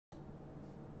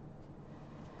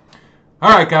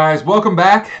Alright guys, welcome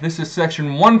back. This is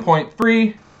section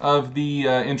 1.3 of the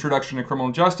Introduction to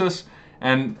Criminal Justice,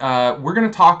 and we're going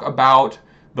to talk about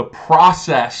the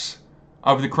process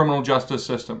of the criminal justice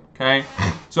system, okay?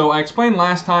 So I explained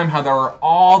last time how there are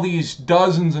all these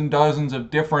dozens and dozens of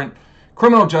different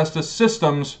criminal justice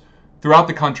systems throughout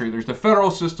the country. There's the federal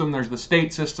system, there's the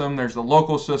state system, there's the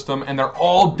local system, and they're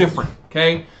all different,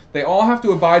 okay? They all have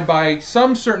to abide by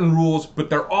some certain rules, but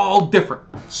they're all different.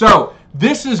 So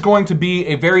this is going to be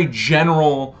a very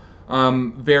general,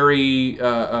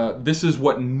 this is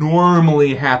what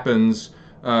normally happens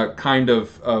kind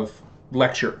of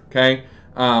lecture, okay?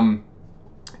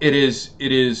 It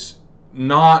is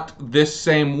not this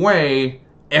same way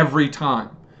every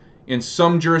time. In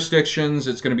some jurisdictions,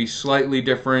 it's going to be slightly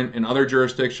different. In other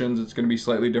jurisdictions, it's going to be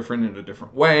slightly different in a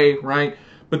different way, right?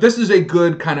 But this is a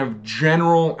good kind of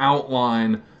general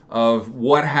outline of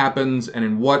what happens and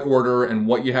in what order and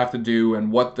what you have to do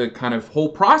and what the kind of whole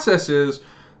process is.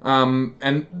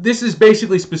 And this is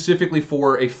basically specifically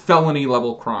for a felony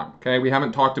level crime, okay? We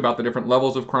haven't talked about the different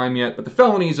levels of crime yet, but the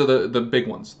felonies are the big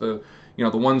ones, the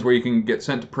ones where you can get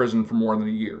sent to prison for more than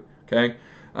a year, okay?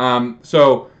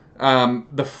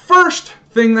 The first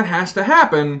thing that has to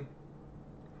happen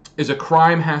is a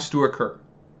crime has to occur,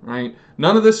 right?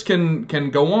 None of this can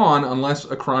go on unless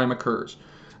a crime occurs.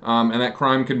 And that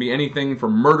crime can be anything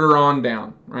from murder on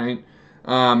down, right?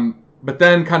 But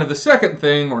then kind of the second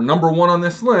thing, or number one on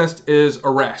this list, is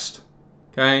arrest,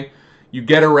 okay? You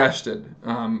get arrested.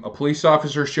 A police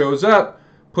officer shows up,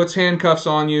 puts handcuffs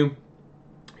on you,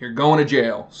 you're going to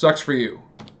jail. Sucks for you.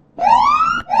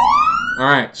 All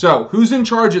right, so who's in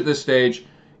charge at this stage?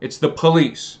 It's the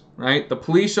police, right? The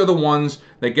police are the ones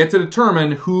that get to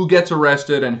determine who gets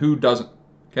arrested and who doesn't,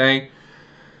 okay?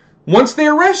 Once they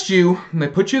arrest you, they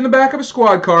put you in the back of a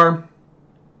squad car,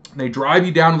 they drive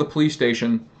you down to the police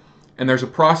station, and there's a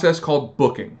process called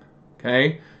booking,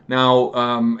 okay? Now,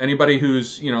 anybody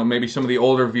who's, maybe some of the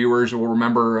older viewers will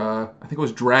remember, I think it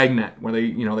was Dragnet, where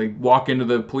they walk into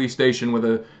the police station with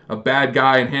a bad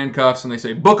guy in handcuffs, and they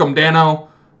say, "Book him, Dano,"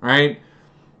 right?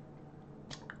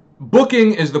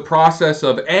 Booking is the process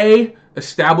of A,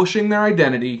 establishing their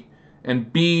identity,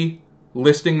 and B,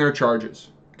 listing their charges,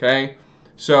 okay?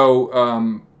 So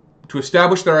to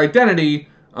establish their identity,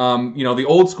 the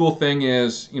old school thing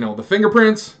is, the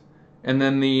fingerprints and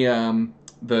then the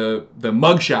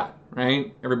mugshot,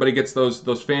 right? Everybody gets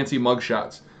those fancy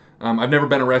mugshots. I've never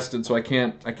been arrested, so I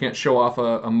can't show off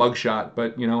a mugshot,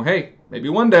 but hey, maybe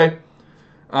one day.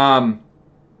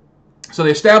 So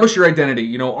they establish your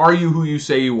identity. Are you who you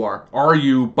say you are? Are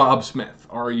you Bob Smith?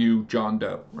 Are you John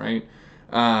Doe? Right?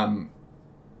 And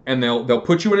they'll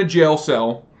put you in a jail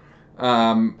cell.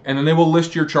 And then they will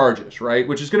list your charges, right?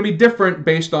 Which is going to be different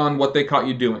based on what they caught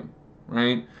you doing,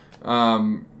 right?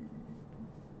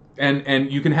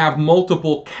 And you can have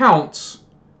multiple counts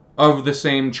of the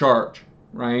same charge,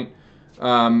 right?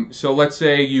 So let's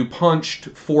say you punched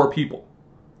 4 people,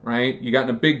 right? You got in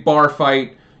a big bar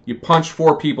fight, you punched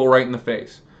 4 people right in the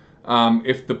face.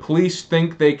 If the police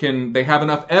think they have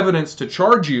enough evidence to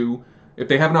charge you, if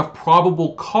they have enough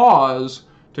probable cause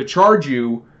to charge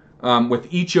you,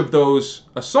 with each of those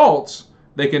assaults,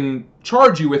 they can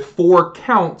charge you with 4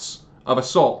 counts of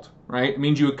assault, right? It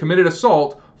means you have committed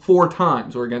assault 4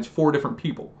 times or against 4 different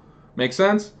people. Make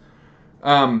sense?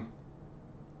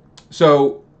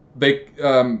 So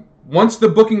once the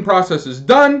booking process is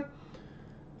done,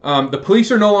 the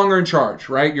police are no longer in charge,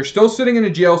 right? You're still sitting in a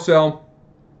jail cell,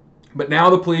 but now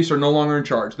the police are no longer in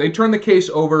charge. They turn the case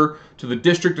over to the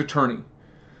district attorney.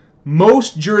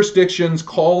 Most jurisdictions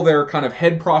call their kind of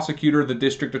head prosecutor the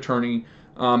district attorney,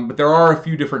 but there are a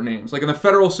few different names. Like in the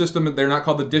federal system, they're not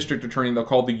called the district attorney, they're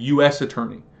called the U.S.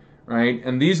 attorney, right?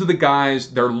 And these are the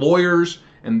guys, they're lawyers,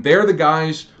 and they're the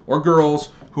guys or girls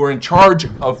who are in charge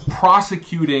of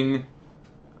prosecuting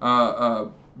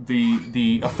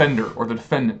the offender or the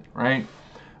defendant, right?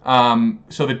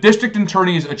 So the district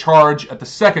attorney is in charge at the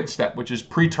second step, which is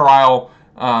pretrial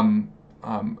and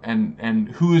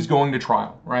who is going to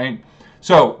trial, right?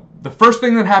 So the first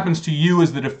thing that happens to you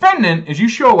as the defendant is you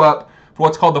show up for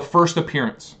what's called the first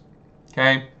appearance,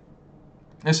 okay?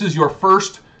 This is your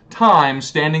first time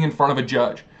standing in front of a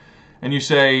judge. And you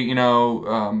say,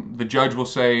 the judge will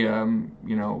say,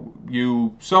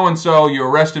 you so-and-so, you're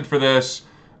arrested for this.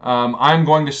 I'm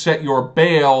going to set your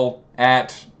bail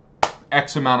at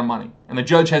X amount of money. And the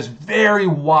judge has very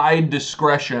wide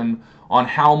discretion on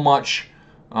how much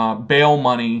bail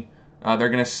money they're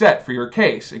going to set for your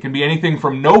case. It can be anything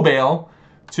from no bail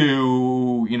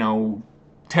to,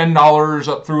 $10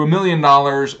 up through $1 million,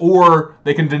 or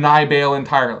they can deny bail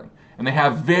entirely. And they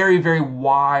have very, very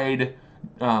wide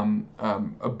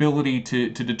ability to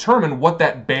determine what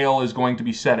that bail is going to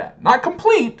be set at. Not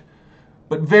complete,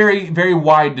 but very, very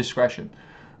wide discretion.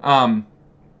 And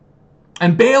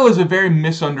bail is a very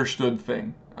misunderstood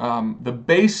thing. The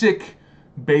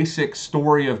basic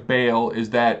story of bail is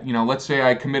that, let's say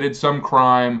I committed some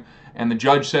crime and the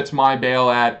judge sets my bail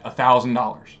at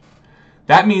 $1,000.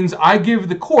 That means I give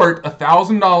the court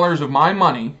 $1,000 of my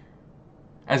money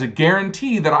as a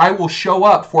guarantee that I will show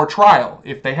up for trial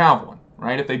if they have one,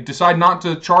 right? If they decide not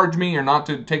to charge me or not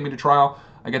to take me to trial,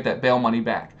 I get that bail money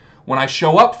back. When I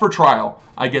show up for trial,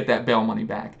 I get that bail money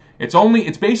back.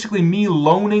 It's basically me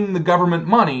loaning the government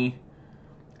money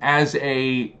as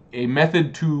a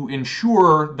method to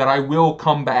ensure that I will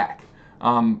come back.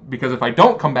 Because if I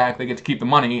don't come back, they get to keep the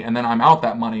money, and then I'm out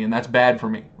that money, and that's bad for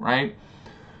me, right?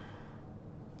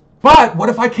 But what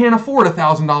if I can't afford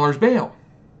 $1,000 bail?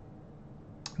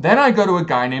 Then I go to a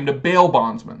guy named a bail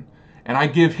bondsman, and I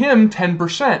give him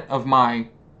 10% of my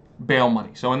bail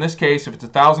money. So in this case, if it's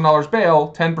 $1,000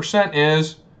 bail, 10%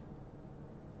 is,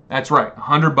 that's right,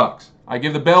 $100. I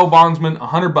give the bail bondsman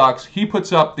 $100. He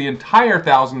puts up the entire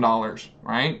 $1,000,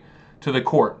 right, to the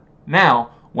court.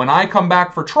 Now, when I come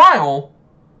back for trial,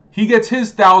 he gets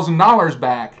his $1,000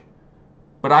 back,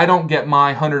 but I don't get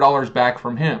my $100 back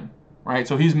from him, right?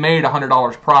 So he's made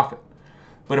 $100 profit.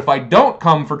 But if I don't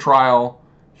come for trial,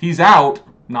 he's out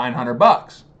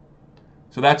 $900.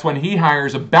 So that's when he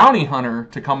hires a bounty hunter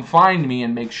to come find me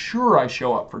and make sure I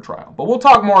show up for trial. But we'll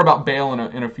talk more about bail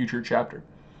in a future chapter.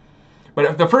 But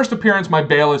at the first appearance, my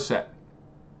bail is set.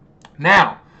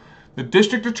 Now, the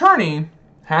district attorney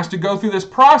has to go through this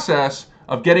process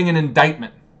of getting an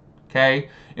indictment, okay?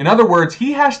 In other words,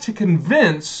 he has to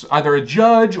convince either a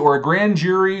judge or a grand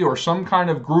jury or some kind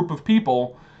of group of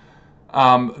people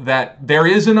that there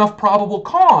is enough probable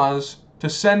cause to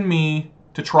send me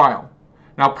to trial.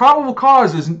 Now, probable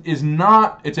cause is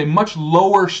not, it's a much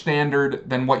lower standard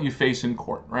than what you face in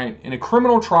court, right? In a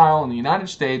criminal trial in the United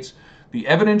States, the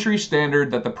evidentiary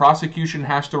standard that the prosecution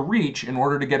has to reach in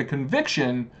order to get a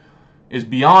conviction is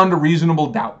beyond a reasonable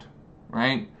doubt,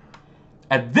 right?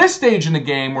 At this stage in the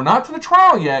game, we're not to the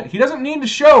trial yet. He doesn't need to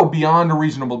show beyond a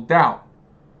reasonable doubt.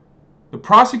 The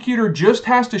prosecutor just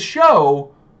has to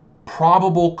show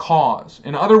probable cause.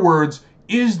 In other words,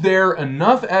 is there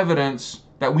enough evidence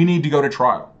that we need to go to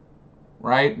trial,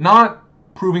 right? Not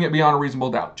proving it beyond a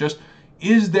reasonable doubt. Just,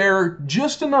 is there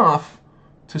just enough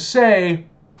to say,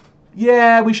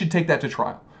 yeah, we should take that to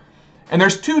trial? And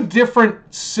there's two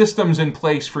different systems in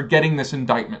place for getting this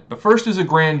indictment. The first is a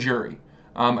grand jury.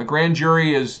 A grand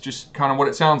jury is just kind of what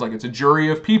it sounds like. It's a jury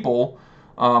of people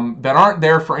that aren't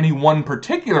there for any one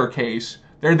particular case.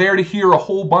 They're there to hear a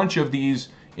whole bunch of these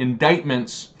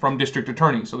indictments from district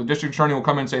attorneys. So the district attorney will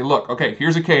come in and say, look, okay,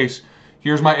 here's a case.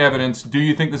 Here's my evidence. Do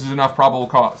you think this is enough probable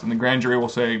cause? And the grand jury will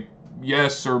say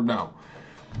yes or no.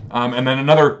 And then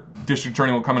another district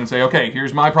attorney will come in and say, okay,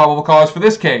 here's my probable cause for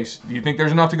this case. Do you think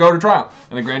there's enough to go to trial?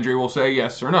 And the grand jury will say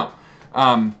yes or no.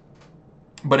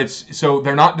 But so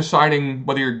they're not deciding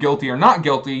whether you're guilty or not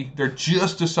guilty. They're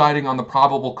just deciding on the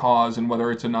probable cause and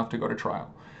whether it's enough to go to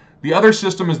trial. The other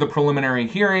system is the preliminary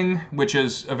hearing, which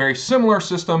is a very similar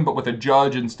system, but with a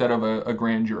judge instead of a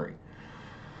grand jury.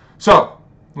 So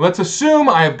let's assume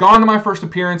I have gone to my first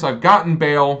appearance. I've gotten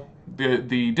bail.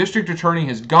 The district attorney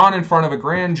has gone in front of a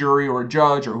grand jury or a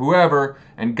judge or whoever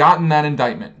and gotten that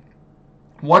indictment.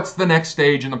 What's the next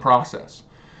stage in the process?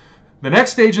 The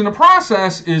next stage in the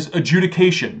process is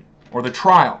adjudication, or the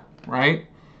trial, right?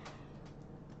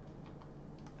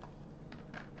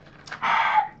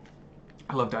 I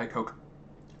love Diet Coke.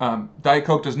 Diet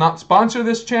Coke does not sponsor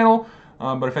this channel,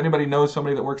 but if anybody knows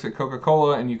somebody that works at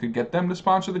Coca-Cola and you could get them to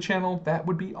sponsor the channel, that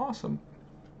would be awesome.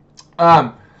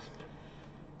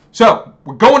 So,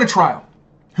 we're going to trial.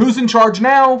 Who's in charge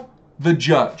now? The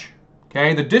judge.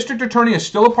 Okay, the district attorney is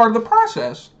still a part of the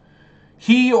process.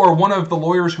 He or one of the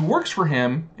lawyers who works for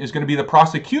him is going to be the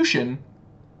prosecution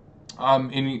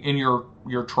in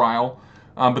your trial,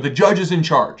 but the judge is in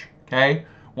charge. Okay,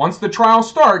 once the trial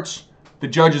starts, the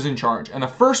judge is in charge, and the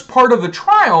first part of the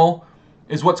trial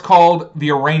is what's called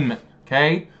the arraignment.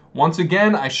 Okay, once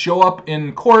again, I show up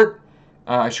in court.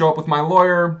 I show up with my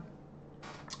lawyer.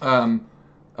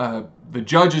 The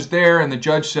judge is there, and the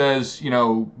judge says,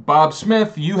 Bob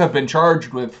Smith, you have been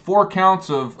charged with 4 counts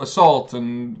of assault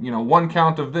and, 1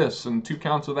 count of this and 2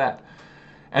 counts of that.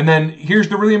 And then here's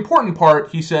the really important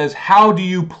part. He says, how do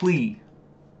you plead?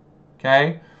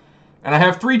 Okay? And I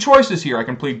have 3 choices here. I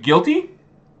can plead guilty,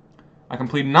 I can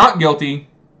plead not guilty,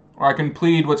 or I can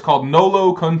plead what's called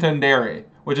nolo contendere,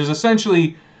 which is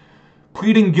essentially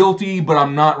pleading guilty, but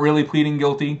I'm not really pleading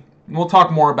guilty. We'll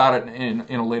talk more about it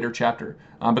in a later chapter.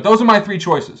 But those are my three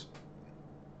choices.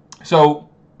 So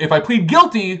if I plead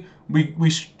guilty, we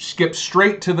skip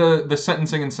straight to the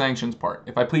sentencing and sanctions part.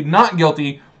 If I plead not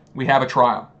guilty, we have a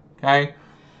trial. Okay?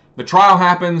 The trial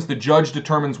happens, the judge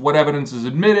determines what evidence is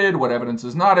admitted, what evidence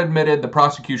is not admitted, the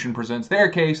prosecution presents their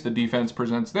case, the defense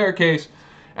presents their case,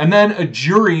 and then a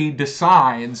jury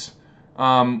decides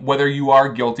whether you are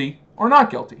guilty or not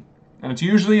guilty. And it's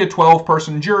usually a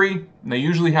 12-person jury, and they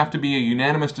usually have to be a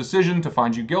unanimous decision to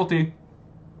find you guilty.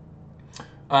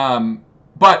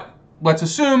 But let's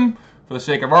assume, for the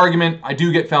sake of argument, I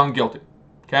do get found guilty.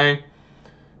 Okay?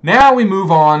 Now we move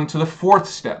on to the fourth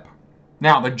step.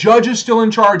 Now, the judge is still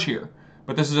in charge here,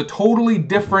 but this is a totally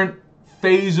different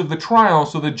phase of the trial,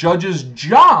 so the judge's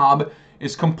job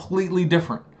is completely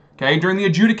different. Okay? During the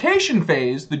adjudication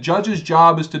phase, the judge's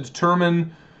job is to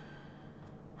determine,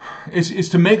 is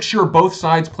to make sure both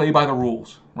sides play by the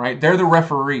rules, right? They're the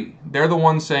referee. They're the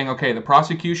ones saying, okay, the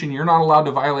prosecution, you're not allowed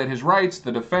to violate his rights.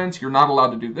 The defense, you're not allowed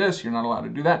to do this. You're not allowed to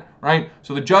do that, right?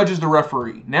 So the judge is the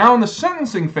referee. Now in the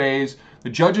sentencing phase, the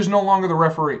judge is no longer the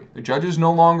referee. The judge is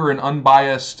no longer an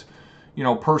unbiased,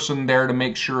 person there to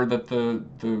make sure that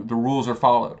the rules are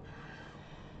followed.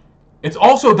 It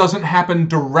also doesn't happen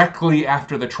directly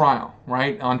after the trial,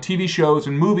 right? On TV shows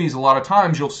and movies, a lot of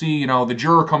times you'll see, the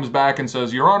juror comes back and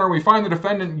says, Your Honor, we find the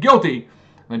defendant guilty.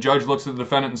 And the judge looks at the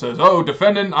defendant and says, oh,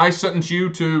 defendant, I sentence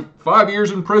you to 5 years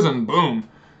in prison. Boom.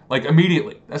 Like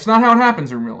immediately. That's not how it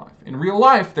happens in real life. In real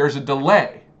life, there's a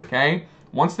delay, okay?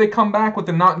 Once they come back with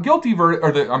the not guilty verdict,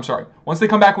 once they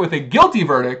come back with a guilty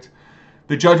verdict,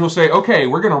 the judge will say, okay,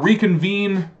 we're going to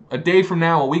reconvene a day from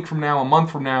now, a week from now, a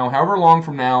month from now, however long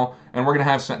from now, and we're going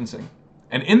to have sentencing.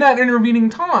 And in that intervening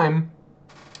time,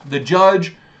 the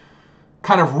judge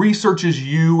kind of researches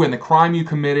you and the crime you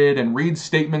committed and reads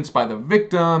statements by the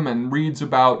victim and reads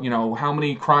about, how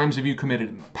many crimes have you committed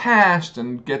in the past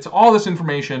and gets all this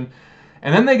information.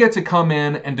 And then they get to come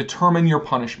in and determine your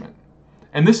punishment.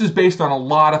 And this is based on a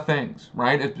lot of things,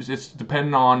 right? It's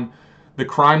dependent on the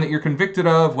crime that you're convicted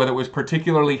of, whether it was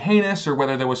particularly heinous or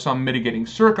whether there was some mitigating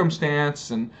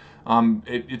circumstance. And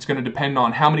it's going to depend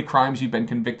on how many crimes you've been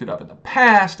convicted of in the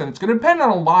past. And it's going to depend on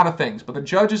a lot of things. But the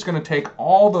judge is going to take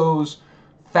all those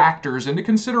factors into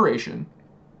consideration.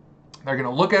 They're going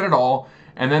to look at it all,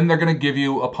 and then they're going to give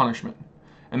you a punishment.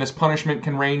 And this punishment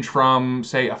can range from,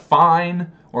 say, a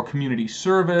fine or community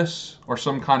service or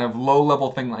some kind of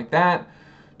low-level thing like that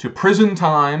to prison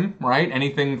time, right?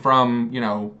 Anything from,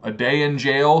 a day in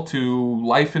jail to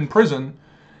life in prison.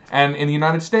 And in the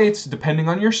United States, depending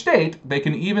on your state, they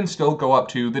can even still go up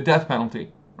to the death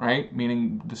penalty, right?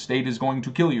 Meaning the state is going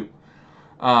to kill you.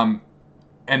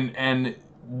 And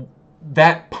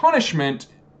that punishment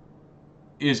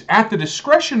is at the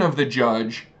discretion of the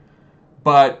judge,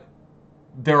 but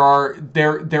there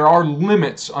are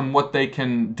limits on what they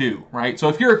can do, right? So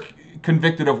if you're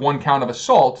convicted of one count of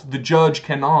assault, the judge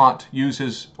cannot use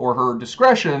his or her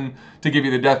discretion to give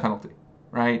you the death penalty,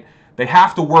 right? They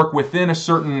have to work within a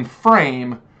certain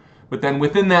frame, but then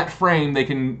within that frame, they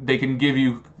can give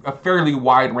you a fairly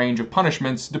wide range of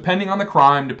punishments, depending on the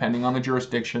crime, depending on the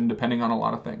jurisdiction, depending on a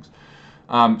lot of things.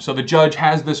 So the judge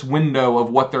has this window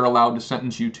of what they're allowed to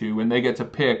sentence you to, and they get to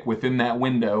pick within that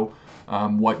window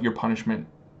what your punishment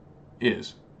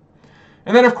is.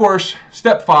 And then, of course,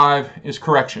 step 5 is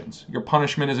corrections. Your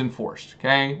punishment is enforced,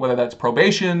 okay? Whether that's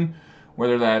probation,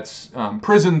 whether that's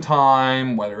prison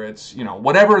time, whether it's,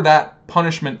 whatever that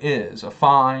punishment is, a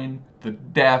fine, the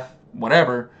death,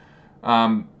 whatever,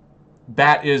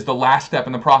 that is the last step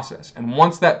in the process. And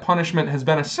once that punishment has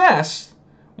been assessed,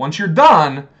 once you're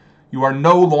done, you are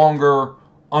no longer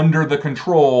under the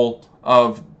control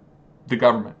of the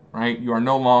government, right? You are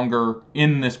no longer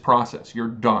in this process. You're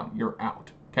done. You're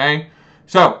out, okay?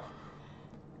 So,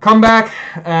 come back,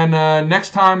 and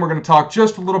next time we're going to talk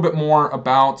just a little bit more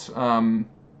about kind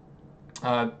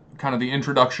of the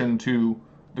introduction to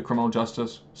the criminal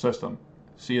justice system.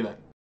 See you then.